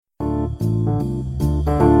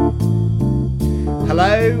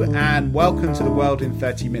Hello and welcome to The World in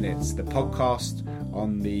 30 Minutes, the podcast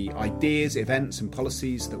on the ideas, events and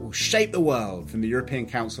policies that will shape the world from the European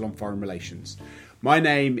Council on Foreign Relations. My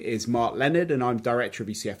name is Mark Leonard and I'm Director of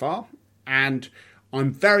ECFR, and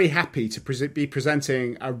I'm very happy to be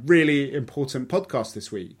presenting a really important podcast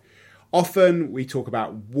this week. Often we talk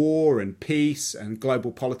about war and peace and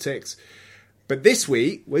global politics, but this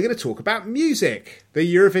week we're going to talk about music.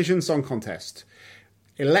 The Eurovision Song Contest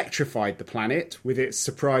electrified the planet with its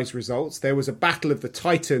surprise results. There was a battle of the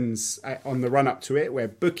titans on the run-up to it, where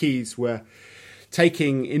bookies were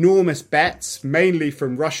taking enormous bets, mainly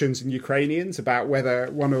from Russians and Ukrainians, about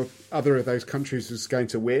whether one or other of those countries was going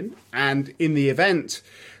to win. And in the event,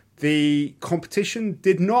 the competition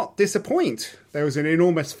did not disappoint. There was an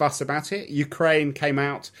enormous fuss about it. Ukraine came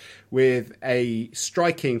out with a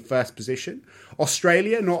striking first position.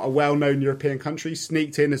 Australia, not a well-known European country,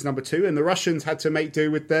 sneaked in as number 2, and the Russians had to make do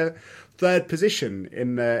with their third position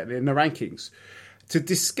in the rankings. To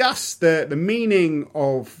discuss the meaning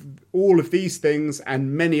of all of these things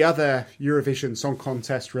and many other Eurovision Song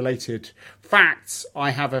Contest related facts,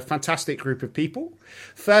 I have a fantastic group of people.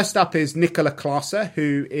 First up is Nicola Clase,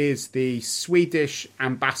 who is the Swedish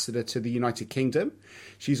ambassador to the United Kingdom.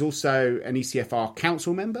 She's also an ECFR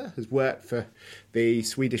council member, has worked for the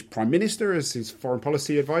Swedish Prime Minister as his foreign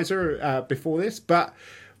policy advisor before this. But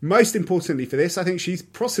most importantly for this, I think she's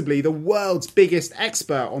possibly the world's biggest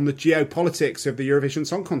expert on the geopolitics of the Eurovision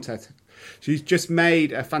Song Contest. She's just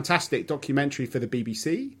made a fantastic documentary for the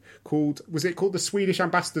BBC called The Swedish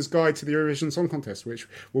Ambassador's Guide to the Eurovision Song Contest, which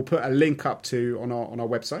we'll put a link up to on our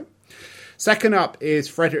website. Second up is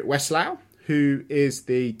Frederick Westlau, who is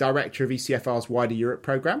the director of ECFR's Wider Europe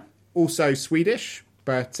programme, also Swedish,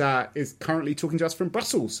 but is currently talking to us from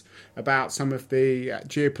Brussels about some of the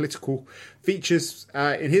geopolitical features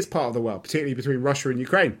in his part of the world, particularly between Russia and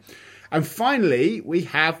Ukraine. And finally, we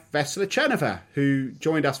have Vesela Chernova, who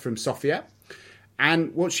joined us from Sofia.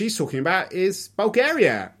 And what she's talking about is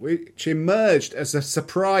Bulgaria, which emerged as a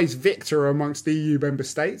surprise victor amongst EU member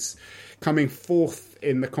states, coming fourth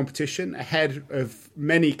in the competition, ahead of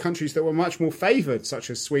many countries that were much more favoured,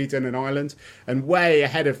 such as Sweden and Ireland, and way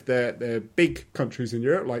ahead of the big countries in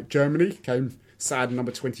Europe, like Germany, came sad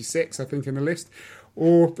number 26, I think, in the list,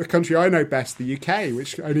 or the country I know best, the UK,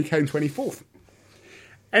 which only came 24th.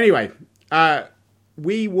 Anyway,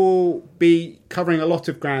 we will be covering a lot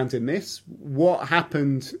of ground in this, what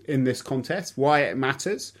happened in this contest, why it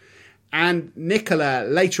matters, and Nicola,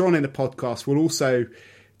 later on in the podcast, will also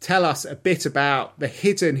tell us a bit about the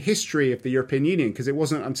hidden history of the European Union, because it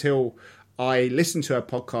wasn't until I listened to her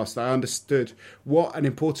podcast that I understood what an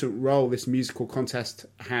important role this musical contest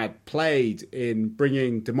had played in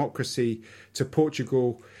bringing democracy to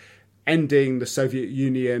Portugal, ending the Soviet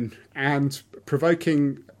Union, and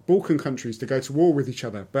provoking Balkan countries to go to war with each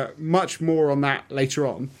other. But much more on that later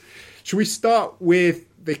on. Should we start with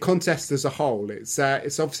the contest as a whole? It's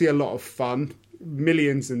obviously a lot of fun.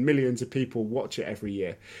 Millions and millions of people watch it every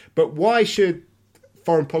year. But why should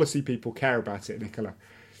foreign policy people care about it, Nicola?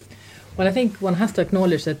 Well, I think one has to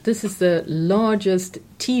acknowledge that this is the largest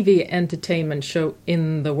TV entertainment show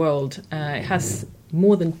in the world. It has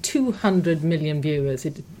more than 200 million viewers.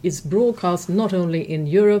 It is broadcast not only in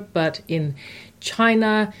Europe, but in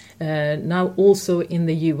China, now also in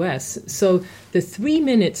the US. So the 3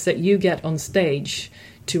 minutes that you get on stage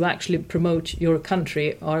to actually promote your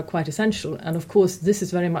country are quite essential. And of course, this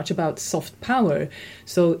is very much about soft power.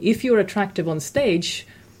 So if you're attractive on stage,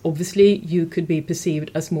 obviously you could be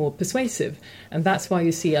perceived as more persuasive. And that's why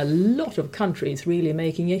you see a lot of countries really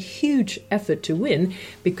making a huge effort to win,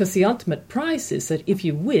 because the ultimate prize is that if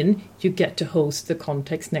you win, you get to host the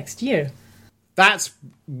contest next year. That's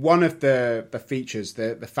one of the features,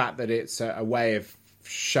 the fact that it's a way of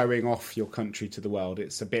showing off your country to the world.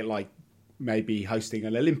 It's a bit like maybe hosting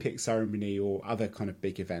an Olympic ceremony or other kind of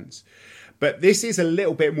big events. But this is a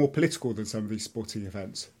little bit more political than some of these sporting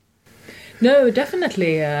events. No,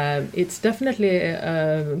 definitely. It's definitely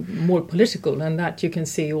more political, and that you can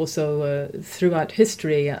see also throughout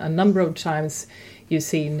history. A number of times you've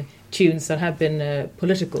seen tunes that have been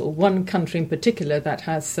political. One country in particular that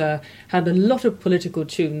has had a lot of political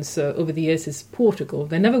tunes over the years is Portugal.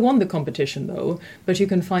 They never won the competition, though, but you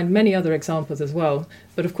can find many other examples as well.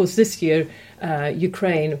 But of course, this year,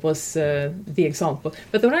 Ukraine was the example.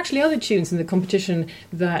 But there were actually other tunes in the competition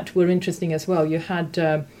that were interesting as well. You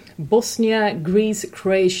had Bosnia, Greece,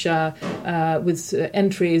 Croatia, with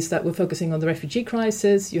entries that were focusing on the refugee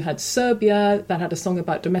crisis. You had Serbia that had a song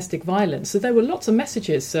about domestic violence. So there were lots of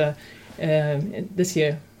messages this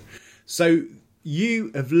year. So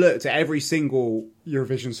you have looked at every single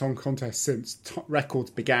Eurovision Song Contest since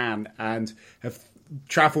records began and have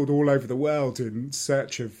travelled all over the world in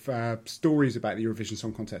search of stories about the Eurovision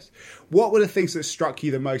Song Contest. What were the things that struck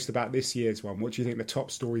you the most about this year's one? What do you think the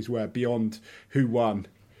top stories were beyond who won?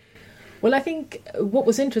 Well, I think what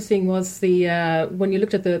was interesting was when you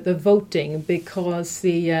looked at the voting, because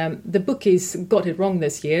the bookies got it wrong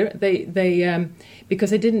this year. They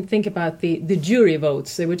because they didn't think about the jury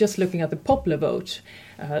votes. They were just looking at the popular vote.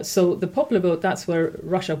 So the popular vote, that's where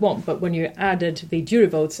Russia won. But when you added the jury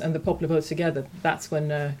votes and the popular votes together, that's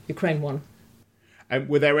when Ukraine won. And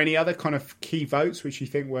were there any other kind of key votes which you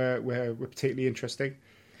think were particularly interesting?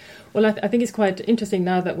 Well, I think it's quite interesting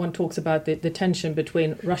now that one talks about the tension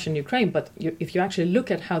between Russia and Ukraine. But if you actually look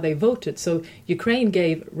at how they voted, so Ukraine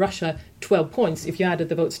gave Russia 12 points if you added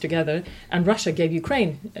the votes together, and Russia gave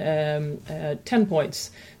Ukraine 10 points.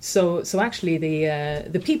 So actually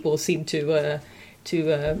the people seem to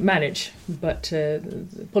manage, but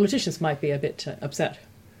politicians might be a bit upset.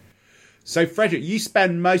 So, Frederick, you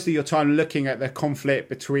spend most of your time looking at the conflict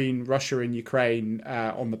between Russia and Ukraine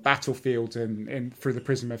on the battlefield and through the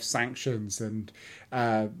prism of sanctions and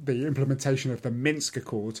the implementation of the Minsk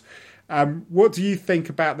Accord. What do you think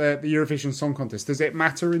about the Eurovision Song Contest? Does it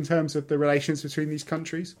matter in terms of the relations between these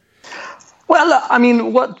countries? Well, I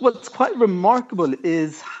mean, what's quite remarkable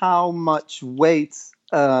is how much weight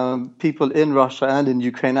people in Russia and in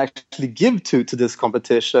Ukraine actually give to this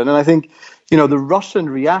competition. And I think, the Russian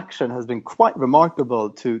reaction has been quite remarkable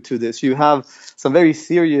to this. You have some very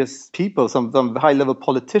serious people, some high-level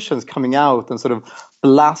politicians coming out and sort of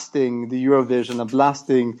blasting the Eurovision and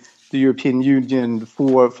blasting the European Union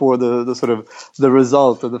for the sort of the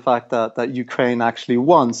result of the fact that Ukraine actually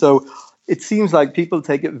won. So it seems like people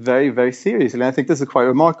take it very, very seriously. And I think this is quite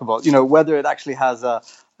remarkable. Whether it actually has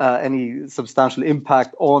any substantial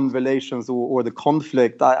impact on relations or the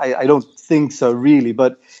conflict, I don't think so, really.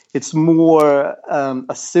 But it's more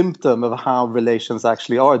a symptom of how relations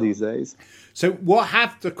actually are these days. So what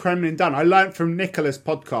have the Kremlin done? I learned from Nicola's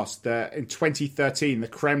podcast that in 2013, the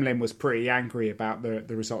Kremlin was pretty angry about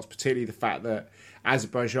the results, particularly the fact that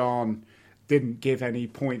Azerbaijan didn't give any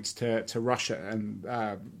points to Russia. And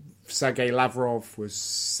Sergei Lavrov was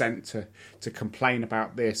sent to complain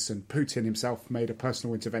about this, and Putin himself made a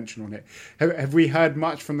personal intervention on it. Have we heard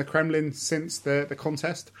much from the Kremlin since the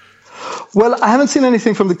contest? Well, I haven't seen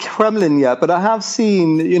anything from the Kremlin yet, but I have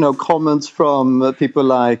seen, comments from people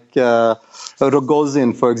like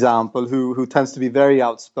Rogozin, for example, who tends to be very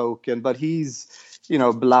outspoken, but he's,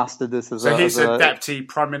 blasted this as he's a deputy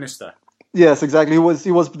prime minister. Yes, exactly. He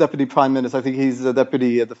was deputy prime minister. I think he's the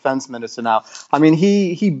deputy defense minister now. I mean,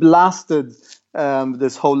 he blasted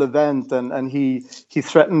this whole event, and he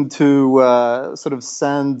threatened to sort of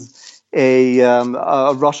send a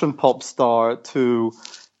Russian pop star to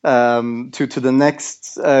the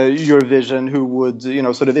next Eurovision, who would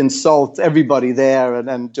sort of insult everybody there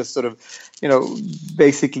and just sort of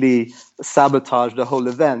basically sabotage the whole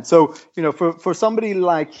event. So for somebody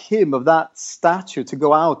like him of that stature to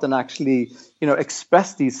go out and actually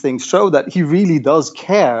express these things, show that he really does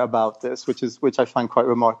care about this, which I find quite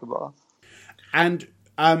remarkable. And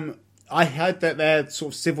I heard that there are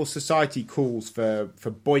sort of civil society calls for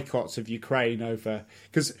boycotts of Ukraine over,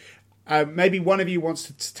 because maybe one of you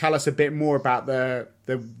wants to tell us a bit more about the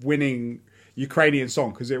winning Ukrainian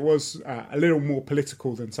song, because it was a little more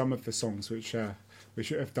political than some of the songs which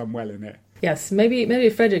have done well in it. Yes, maybe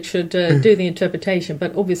Frederick should do the interpretation,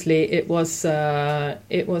 but obviously it was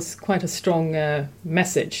quite a strong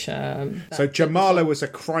message. So Jamala was a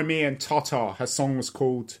Crimean Tatar. Her song was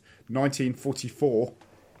called 1944,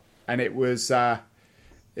 and it was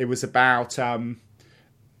about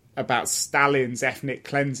Stalin's ethnic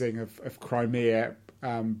cleansing of Crimea,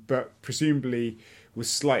 but presumably was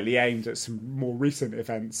slightly aimed at some more recent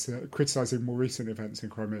events, criticising more recent events in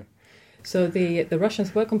Crimea. So the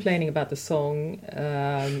Russians were complaining about the song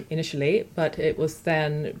initially, but it was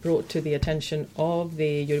then brought to the attention of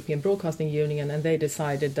the European Broadcasting Union, and they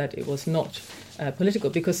decided that it was not political,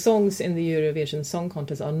 because songs in the Eurovision Song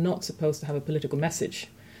Contest are not supposed to have a political message.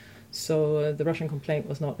 So the Russian complaint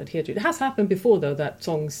was not adhered to. It has happened before, though, that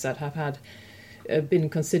songs that have had been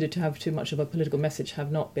considered to have too much of a political message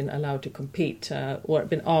have not been allowed to compete or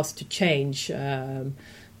been asked to change the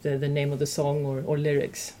name of the song or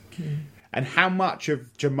lyrics. And how much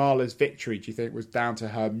of Jamala's victory do you think was down to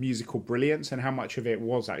her musical brilliance, and how much of it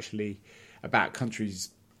was actually about countries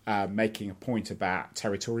making a point about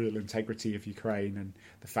territorial integrity of Ukraine and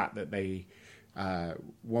the fact that they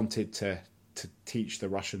wanted to teach the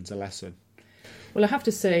Russians a lesson? Well, I have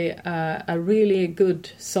to say, a really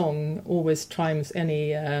good song always triumphs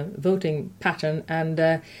any voting pattern,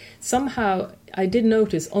 and somehow I did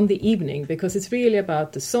notice on the evening, because it's really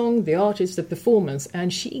about the song, the artist, the performance,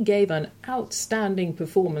 and she gave an outstanding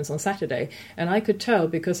performance on Saturday. And I could tell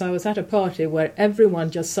because I was at a party where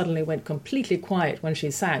everyone just suddenly went completely quiet when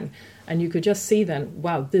she sang. And you could just see then,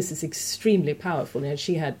 wow, this is extremely powerful. And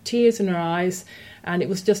she had tears in her eyes, and it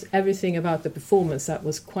was just everything about the performance that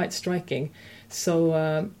was quite striking.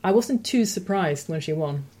 So I wasn't too surprised when she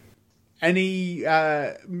won. Any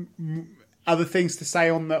other things to say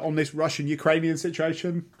on this Russian-Ukrainian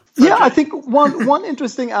situation? Yeah, I think one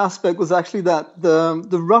interesting aspect was actually that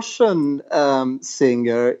the Russian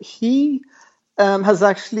singer, he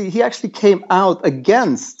actually came out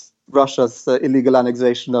against Russia's illegal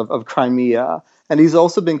annexation of Crimea, and he's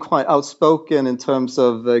also been quite outspoken in terms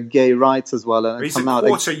of gay rights as well. And he's a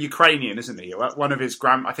quarter Ukrainian, isn't he? One of his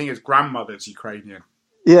I think his grandmother's Ukrainian.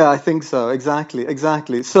 Yeah, I think so.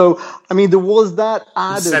 Exactly. So, I mean, there was that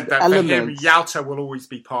added he said that element. For him, Yalta will always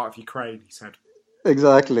be part of Ukraine, he said.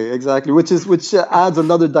 Exactly. Which adds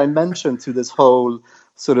another dimension to this whole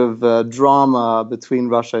sort of drama between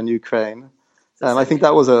Russia and Ukraine. I think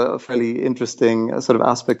that was a fairly interesting sort of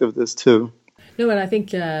aspect of this too. No, and I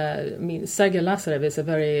think, Sergei Lazarev is a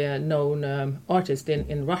very known artist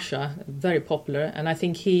in Russia, very popular, and I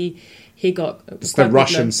think he got... It's the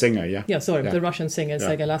Russian singer, yeah? Yeah, the Russian singer,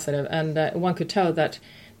 Sergei Lazarev, and one could tell that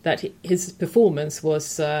his performance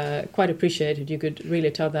was quite appreciated. You could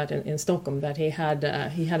really tell that in Stockholm, that he had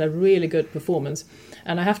a really good performance.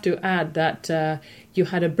 And I have to add that you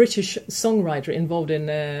had a British songwriter involved in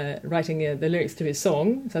writing the lyrics to his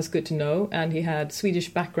song. That's good to know. And he had Swedish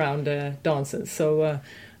background dancers. So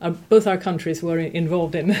both our countries were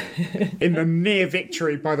involved in... in a near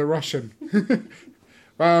victory by the Russian.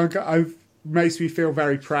 Well, it makes me feel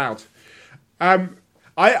very proud. I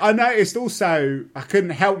noticed also, I couldn't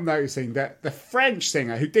help noticing that the French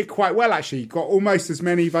singer, who did quite well actually, got almost as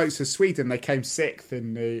many votes as Sweden. They came 6th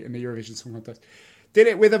in the Eurovision Song Contest. Did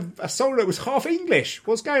it with a song that was half English.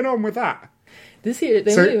 What's going on with that? This year,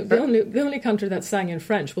 the only country that sang in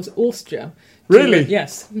French was Austria. Really?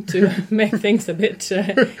 Yes, to make things a bit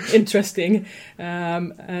interesting.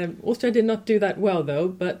 Austria did not do that well, though,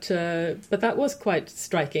 but that was quite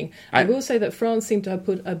striking. I will say that France seemed to have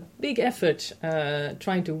put a big effort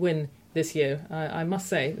trying to win this year, I must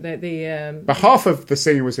say. But half of the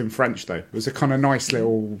singing was in French, though. It was a kind of nice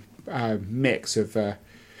little mix of...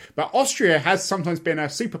 But Austria has sometimes been a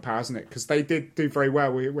superpower, hasn't it? Because they did do very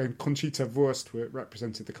well when Conchita Wurst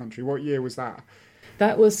represented the country. What year was that?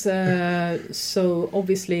 That was, so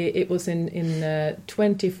obviously it was in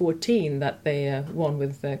 2014 that they won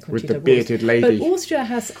with Conchita Wurst. With the bearded lady. But Austria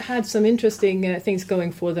has had some interesting things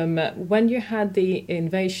going for them. When you had the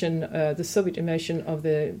invasion, the Soviet invasion of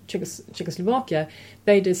the Czechoslovakia,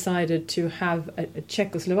 they decided to have a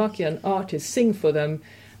Czechoslovakian artist sing for them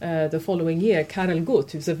the following year, Karel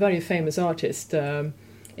Gott, who's a very famous artist in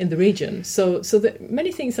the region. So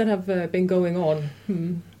many things that have been going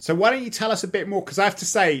on. So why don't you tell us a bit more? Because I have to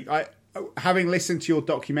say, having listened to your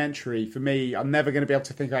documentary, for me, I'm never going to be able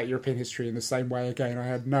to think about European history in the same way again. I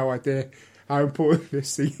had no idea how important this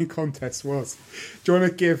singing contest was. Do you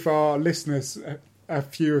want to give our listeners a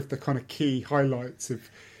few of the kind of key highlights of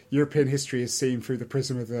European history is seen through the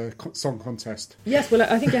prism of the song contest? Yes, well,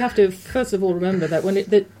 I think you have to first of all remember that when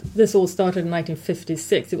this all started in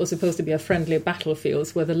 1956, it was supposed to be a friendly battlefield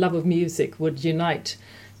where the love of music would unite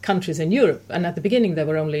countries in Europe. And at the beginning, there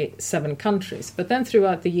were only 7 countries. But then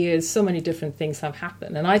throughout the years, so many different things have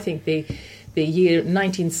happened. And I think the year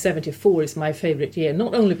 1974 is my favourite year,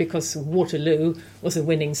 not only because Waterloo was a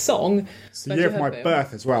winning song. It's the year of my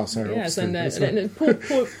birth as well. So yes, and poor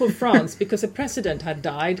France, because a president had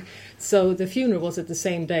died, so the funeral was at the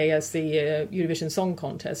same day as the Eurovision Song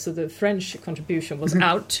Contest, so the French contribution was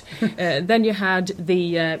out. Then you had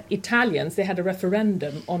the Italians, they had a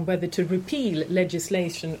referendum on whether to repeal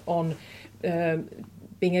legislation on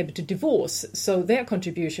being able to divorce. So their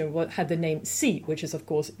contribution had the name C, which is, of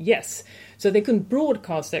course, yes. So they couldn't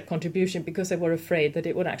broadcast their contribution because they were afraid that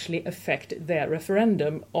it would actually affect their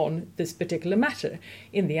referendum on this particular matter.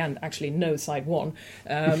 In the end, actually, no side won.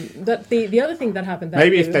 But the other thing that happened...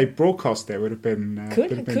 Maybe if they broadcast it, would have been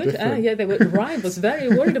different. Yeah, Ryan was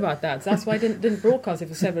very worried about that. So that's why I didn't broadcast it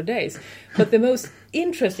for several days. But the most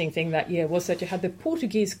interesting thing that year was that you had the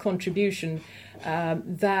Portuguese contribution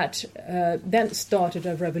that then started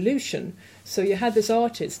a revolution. So you had this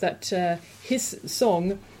artist that his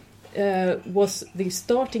song was the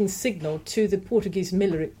starting signal to the Portuguese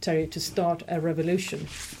military to start a revolution.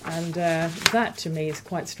 And that, to me, is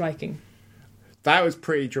quite striking. That was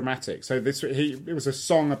pretty dramatic. So it was a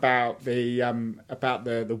song about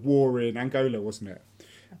the war in Angola, wasn't it?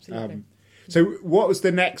 Absolutely. So what was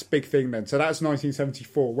the next big thing then? So that's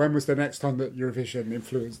 1974. When was the next time that Eurovision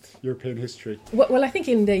influenced European history? Well, I think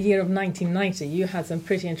in the year of 1990, you had some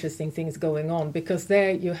pretty interesting things going on, because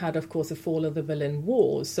there you had, of course, the fall of the Berlin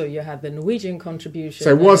Wall. So you had the Norwegian contribution. So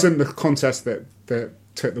it wasn't the contest that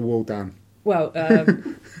took the wall down? Well,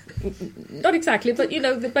 not exactly, but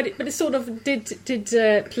but it sort of did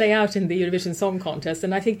play out in the Eurovision Song Contest,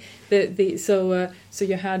 and I think so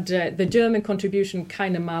you had the German contribution,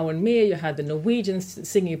 Keine Mauern mehr. You had the Norwegians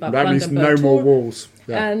singing about that means Brandenburg no more Tor. walls,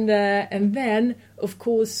 yeah. And then of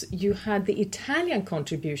course you had the Italian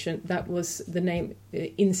contribution. That was the name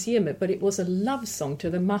Insieme, but it was a love song to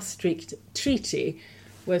the Maastricht Treaty,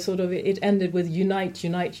 where sort of it ended with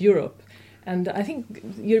Unite Europe. And I think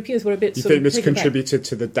Europeans were a bit. You think this contributed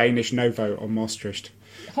to the Danish no vote on Maastricht?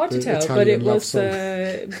 Hard to tell, but it was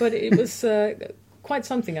quite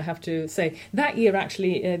something, I have to say. That year,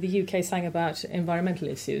 actually, the UK sang about environmental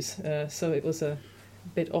issues, so it was a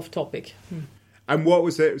bit off topic. And what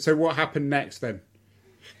was it? So what happened next then?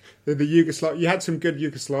 The Yugoslav. You had some good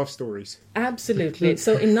Yugoslav stories. Absolutely.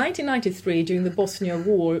 So in 1993, during the Bosnia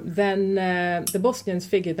War, then the Bosnians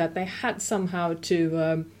figured that they had somehow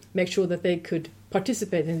to make sure that they could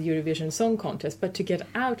participate in the Eurovision Song Contest, but to get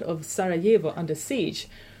out of Sarajevo under siege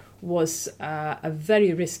was a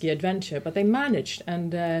very risky adventure. But they managed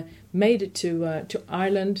and made it to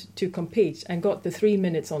Ireland to compete, and got the 3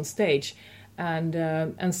 minutes on stage, and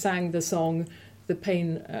sang the song "The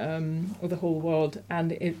Pain of the Whole World,"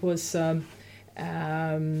 and it was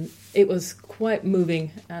quite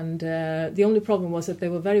moving. And the only problem was that they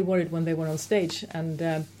were very worried when they were on stage,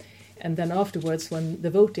 and then afterwards, when the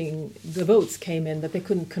votes came in, that they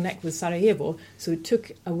couldn't connect with Sarajevo. So it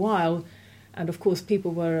took a while. And of course, people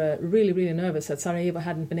were really, really nervous that Sarajevo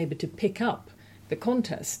hadn't been able to pick up the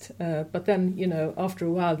contest. But then, after a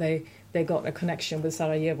while, they got a connection with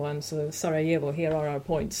Sarajevo. And so Sarajevo, here are our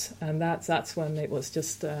points. And that's when it was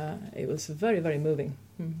just, it was very, very moving.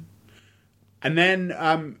 And then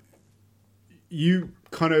you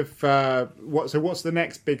kind of, what's the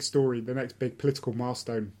next big story, the next big political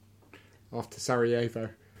milestone after Sarajevo?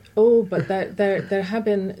 Oh, but there have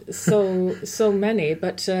been so many.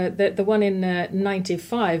 But the one in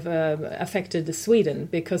 95 affected Sweden,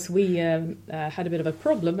 because we had a bit of a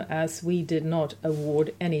problem, as we did not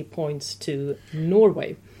award any points to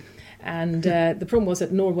Norway. And the problem was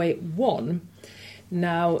that Norway won.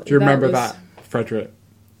 Now, do you remember that, Frederick?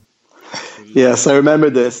 Yes, I remember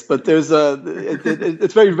this, but there's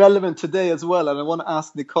it's very relevant today as well, and I want to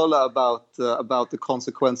ask Nicola about the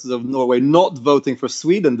consequences of Norway not voting for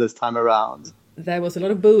Sweden this time around. There was a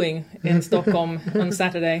lot of booing in Stockholm on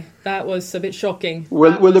Saturday. That was a bit shocking.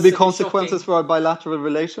 Will there be consequences for our bilateral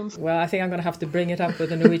relations? Well, I think I'm going to have to bring it up with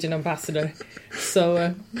the Norwegian ambassador.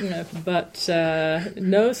 So, no.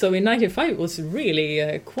 So in '95 it was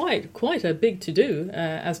really quite a big to-do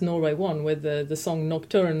as Norway won with the song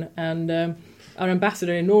Nocturne, and our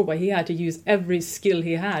ambassador in Norway, he had to use every skill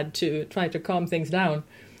he had to try to calm things down.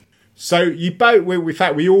 So you both, in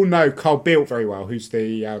fact, we all know Carl Bildt very well, who's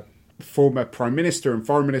the former Prime Minister and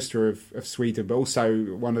Foreign Minister of Sweden, but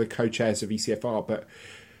also one of the co-chairs of ECFR. But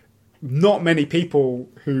not many people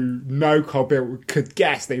who know Carl Bildt could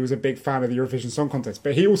guess that he was a big fan of the Eurovision Song Contest.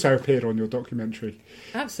 But he also appeared on your documentary.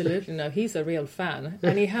 Absolutely, no, he's a real fan.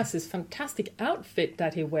 And he has this fantastic outfit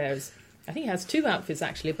that he wears. I think he has two outfits,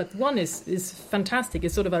 actually, but one is fantastic.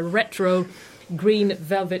 It's sort of a retro green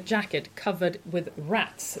velvet jacket covered with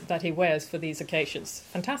rats that he wears for these occasions.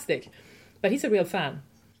 Fantastic. But he's a real fan.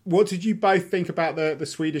 What did you both think about the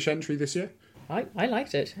Swedish entry this year? I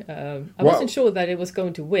liked it. I wasn't sure that it was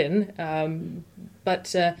going to win,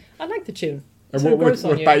 but I liked the tune. And what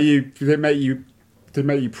about you? Did it make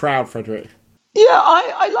you proud, Frederick? Yeah,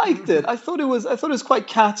 I liked it. I thought it was quite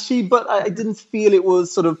catchy, but I didn't feel it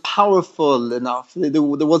was sort of powerful enough. There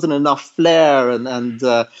wasn't enough flair, and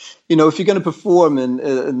if you're going to perform in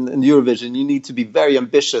Eurovision, you need to be very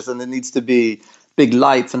ambitious, and it needs to be big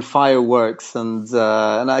lights and fireworks, and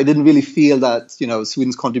I didn't really feel that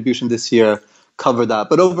Sweden's contribution this year covered that.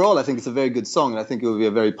 But overall, I think it's a very good song, and I think it will be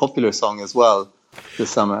a very popular song as well this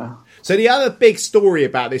summer. So the other big story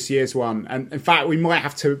about this year's one, and in fact we might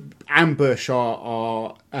have to ambush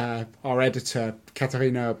our editor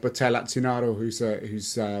Katarina Botel-Atsunaro, who's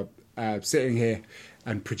sitting here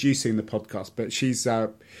and producing the podcast, but she's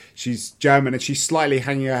German, and she's slightly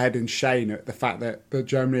hanging her head in shame at the fact that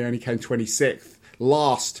Germany only came 26th,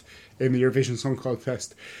 last in the Eurovision Song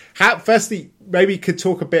Contest. Firstly, maybe you could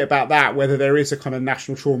talk a bit about that, whether there is a kind of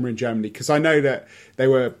national trauma in Germany, because I know that they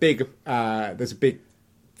were big. There's a big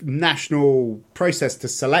national process to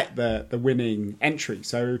select the winning entry.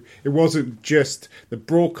 So it wasn't just the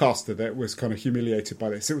broadcaster that was kind of humiliated by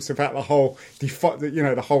this. It was about the whole,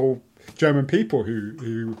 the whole German people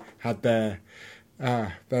who had their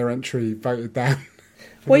entry voted down.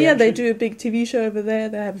 Well, yeah, they do a big TV show over there.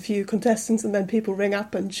 They have a few contestants, and then people ring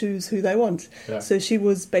up and choose who they want. Yeah. So she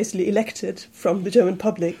was basically elected from the German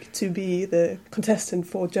public to be the contestant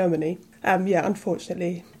for Germany.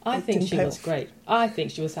 Unfortunately, I think she was great. I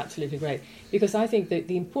think she was absolutely great, because I think that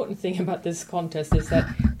the important thing about this contest is that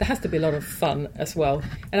there has to be a lot of fun as well.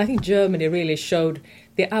 And I think Germany really showed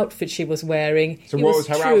the outfit she was wearing. So what was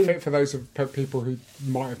her outfit for those people who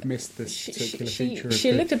might have missed this particular feature?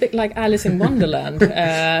 She looked a bit like Alice in Wonderland,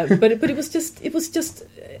 but it was just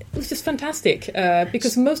fantastic,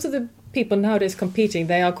 because most of the people nowadays competing,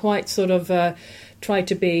 they are quite sort of try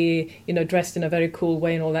to be, dressed in a very cool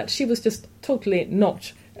way and all that. She was just totally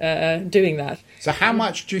not doing that. So how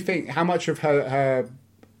much of her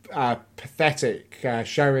pathetic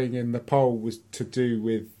showing in the poll was to do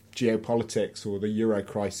with geopolitics or the Euro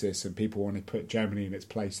crisis and people want to put Germany in its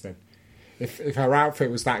place then? If her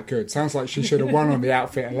outfit was that good, sounds like she should have won on the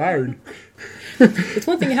outfit alone. It's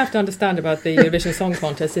one thing you have to understand about the Eurovision Song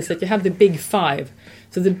Contest is that you have the big five.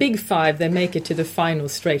 So the big five, they make it to the final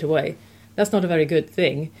straight away. That's not a very good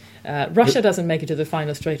thing. Russia doesn't make it to the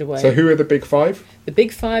final straight away. So who are the big five? The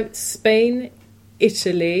big five: Spain,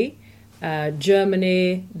 Italy,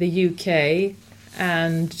 Germany, the UK,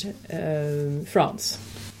 and France.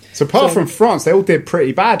 So apart from France, they all did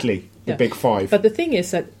pretty badly, the big five. But the thing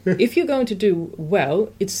is that if you're going to do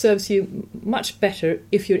well, it serves you much better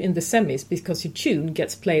if you're in the semis, because your tune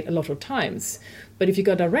gets played a lot of times. But if you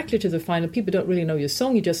go directly to the final, people don't really know your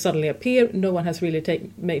song. You just suddenly appear. No one has really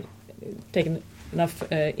taken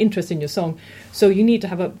enough interest in your song. So you need to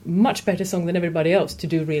have a much better song than everybody else to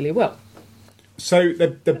do really well. So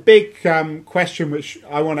the big question which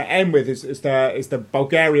I want to end with is the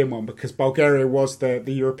Bulgarian one, because Bulgaria was the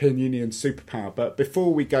European Union superpower. But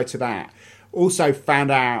before we go to that, also found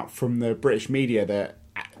out from the British media that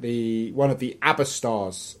one of the ABBA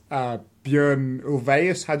stars, Björn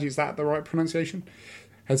Ulvaeus, is that the right pronunciation,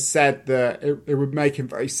 has said that it would make him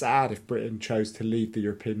very sad if Britain chose to leave the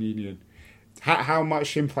European Union. How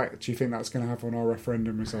much impact do you think that's going to have on our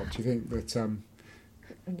referendum result? Do you think that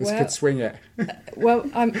this could swing it? Well,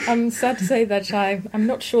 I'm sad to say that I'm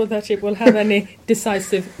not sure that it will have any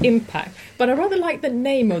decisive impact. But I rather like the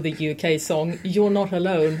name of the UK song, You're Not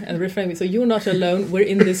Alone, and the refrain, so you're not alone, we're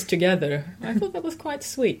in this together. I thought that was quite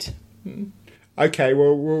sweet. Okay,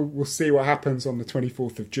 well, we'll see what happens on the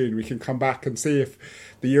 24th of June. We can come back and see if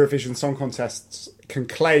the Eurovision Song Contest can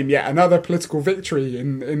claim yet another political victory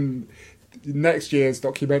in next year's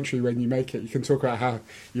documentary. When you make it, you can talk about how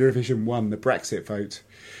Eurovision won the Brexit vote.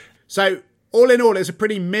 So, all in all, it's a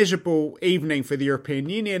pretty miserable evening for the European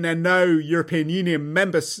Union. There are no European Union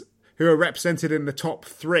members who are represented in the top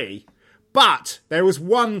three. But there was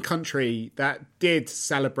one country that did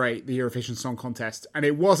celebrate the Eurovision Song Contest, and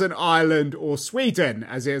it wasn't Ireland or Sweden,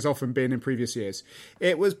 as it has often been in previous years.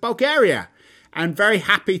 It was Bulgaria, and very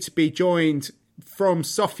happy to be joined from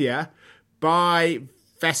Sofia by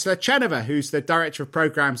Vesla Chenova, who's the Director of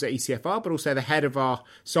Programmes at ECFR, but also the head of our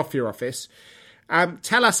Sofia office.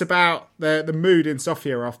 Tell us about the mood in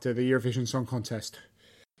Sofia after the Eurovision Song Contest.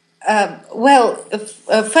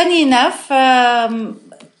 Funny enough,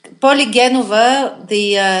 Poli Genova,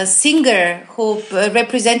 the singer who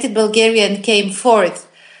represented Bulgaria and came fourth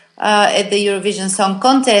at the Eurovision Song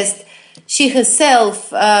Contest, she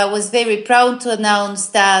herself was very proud to announce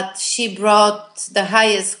that she brought the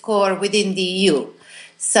highest score within the EU.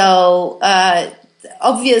 So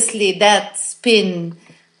obviously that spin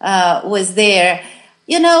was there.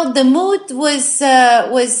 The mood was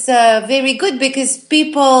very good because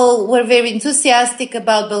people were very enthusiastic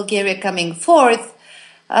about Bulgaria coming fourth.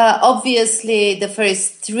 Obviously, the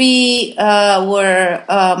first three were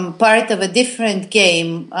part of a different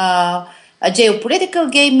game, a geopolitical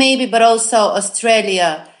game maybe, but also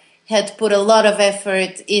Australia had put a lot of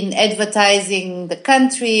effort in advertising the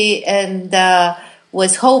country and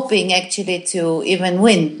was hoping actually to even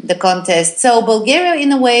win the contest. So Bulgaria,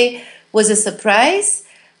 in a way, was a surprise,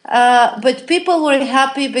 but people were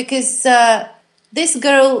happy because this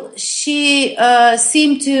girl, she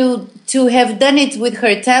seemed to have done it with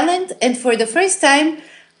her talent, and for the first time,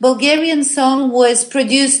 Bulgarian song was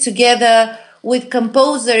produced together with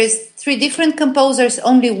composers, three different composers.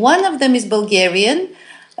 Only one of them is Bulgarian.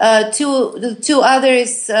 Two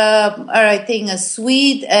others are, I think, a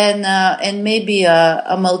Swede and maybe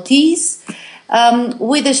a Maltese.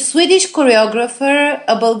 With a Swedish choreographer,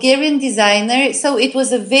 a Bulgarian designer. So it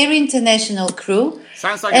was a very international crew.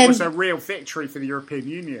 Sounds like it was a real victory for the European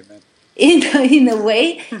Union then. In a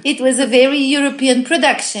way, it was a very European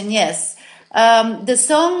production, yes. The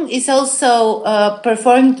song is also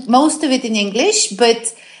performed, most of it in English, but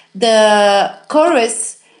the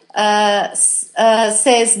chorus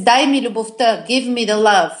says, "Дай ми любовта," give me the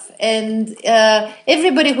love. And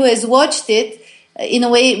everybody who has watched it, in a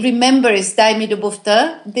way, remembers "Дай ми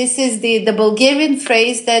любовта." This is the Bulgarian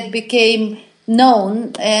phrase that became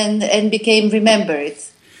known and became remembered.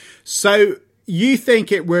 So you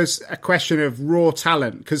think it was a question of raw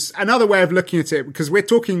talent? Because another way of looking at it, because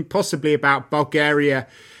we're talking possibly about Bulgaria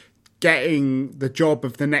getting the job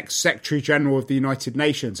of the next Secretary General of the United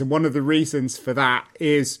Nations. And one of the reasons for that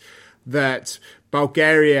is that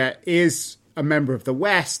Bulgaria is a member of the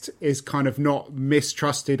West, is kind of not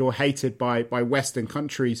mistrusted or hated by Western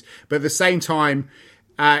countries. But at the same time,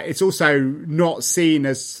 it's also not seen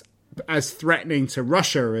as threatening to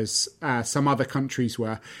Russia as some other countries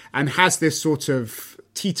were, and has this sort of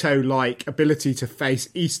Tito-like ability to face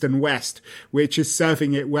East and West, which is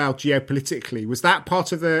serving it well geopolitically. Was that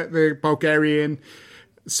part of the Bulgarian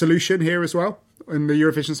solution here as well in the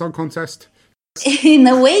Eurovision Song Contest? In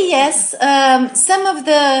a way, yes. Some of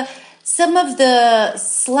the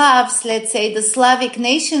Slavs, let's say the Slavic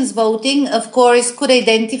nations voting, of course, could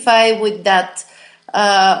identify with that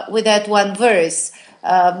one verse.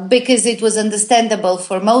 Because it was understandable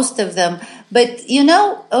for most of them. But,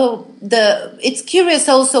 it's curious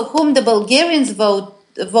also whom the Bulgarians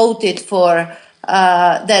voted for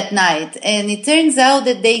that night. And it turns out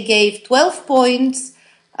that they gave 12 points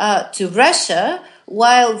to Russia,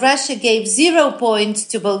 while Russia gave 0 points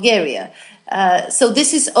to Bulgaria. So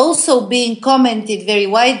this is also being commented very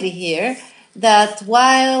widely here, that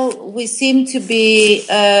while we seem to be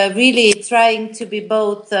really trying to be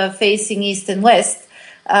both facing East and West,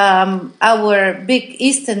 our big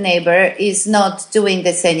eastern neighbor is not doing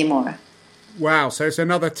this anymore. Wow, so it's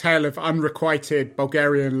another tale of unrequited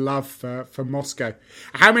Bulgarian love for Moscow.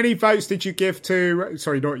 How many votes did you give to,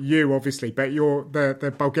 sorry, not you obviously, but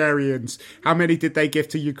the Bulgarians, how many did they give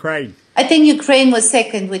to Ukraine? I think Ukraine was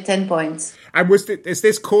second with 10 points. And is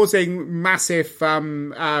this causing massive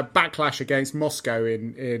backlash against Moscow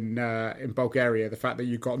in Bulgaria, the fact that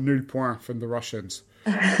you got nul point from the Russians?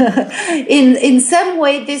 In some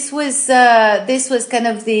way, this was kind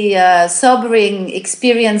of the sobering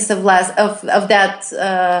experience of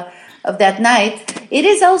that night. It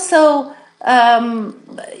is also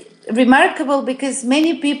remarkable because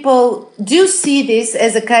many people do see this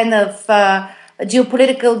as a kind of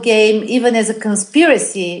geopolitical game, even as a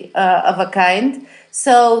conspiracy of a kind.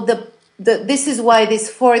 So this is why this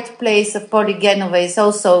fourth place of Poligenova is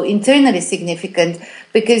also internally significant,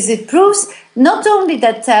 because it proves not only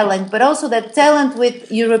that talent, but also that talent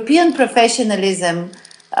with European professionalism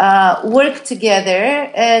work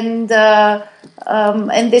together, and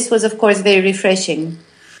this was, of course, very refreshing.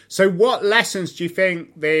 So what lessons do you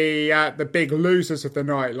think the big losers of the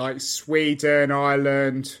night, like Sweden,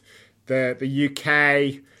 Ireland, the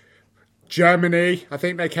UK, Germany, I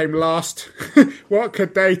think they came last. What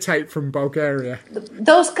could they take from Bulgaria?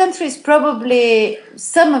 Those countries, probably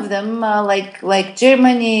some of them, like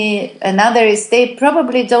Germany and others, they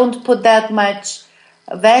probably don't put that much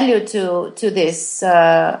value to this.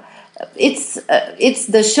 It's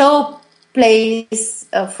the show place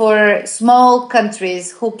for small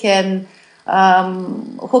countries who can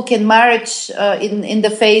march in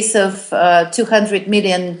the face of 200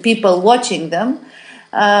 million people watching them.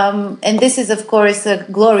 And this is, of course, a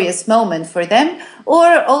glorious moment for them,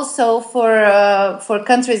 or also for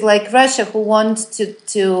countries like Russia who want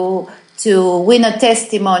to win a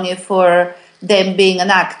testimony for them being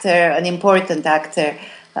an important actor.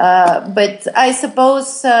 But I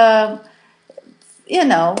suppose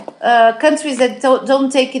countries that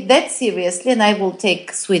don't take it that seriously, and I will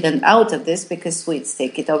take Sweden out of this because Swedes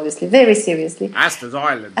take it obviously very seriously. As does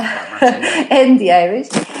Ireland, for that matter. And the Irish.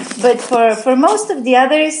 But for most of the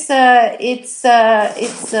others, it's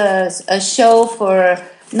a show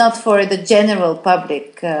not for the general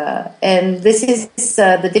public, and this is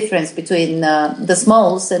the difference between the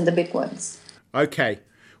smalls and the big ones. Okay,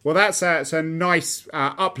 well that's a nice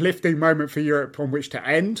uplifting moment for Europe on which to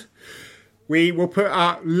end. We will put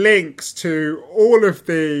up links to all of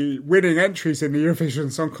the winning entries in the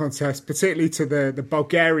Eurovision Song Contest, particularly to the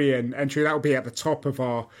Bulgarian entry. That will be at the top of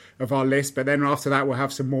our list. But then after that, we'll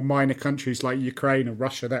have some more minor countries like Ukraine and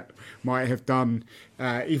Russia that might have done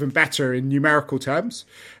even better in numerical terms,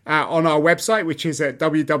 on our website, which is at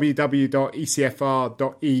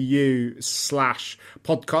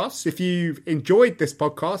www.ecfr.eu/podcasts. If you've enjoyed this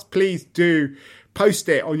podcast, please do post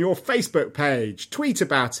it on your Facebook page, tweet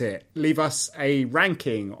about it, leave us a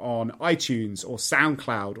ranking on iTunes or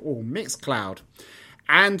SoundCloud or Mixcloud,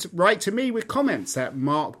 and write to me with comments at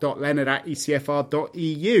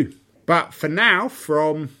mark.leonard@ecfr.eu. But for now,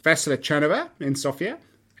 from Vesela Chernova in Sofia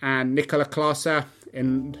and Nicola Klaaser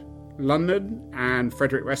in London and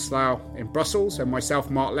Frederick Westlau in Brussels and myself,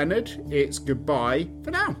 Mark Leonard, it's goodbye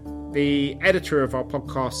for now. The editor of our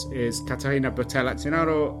podcast is Katarina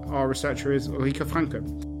Botel-Azzinaro. Our researcher is Ulrika Franke.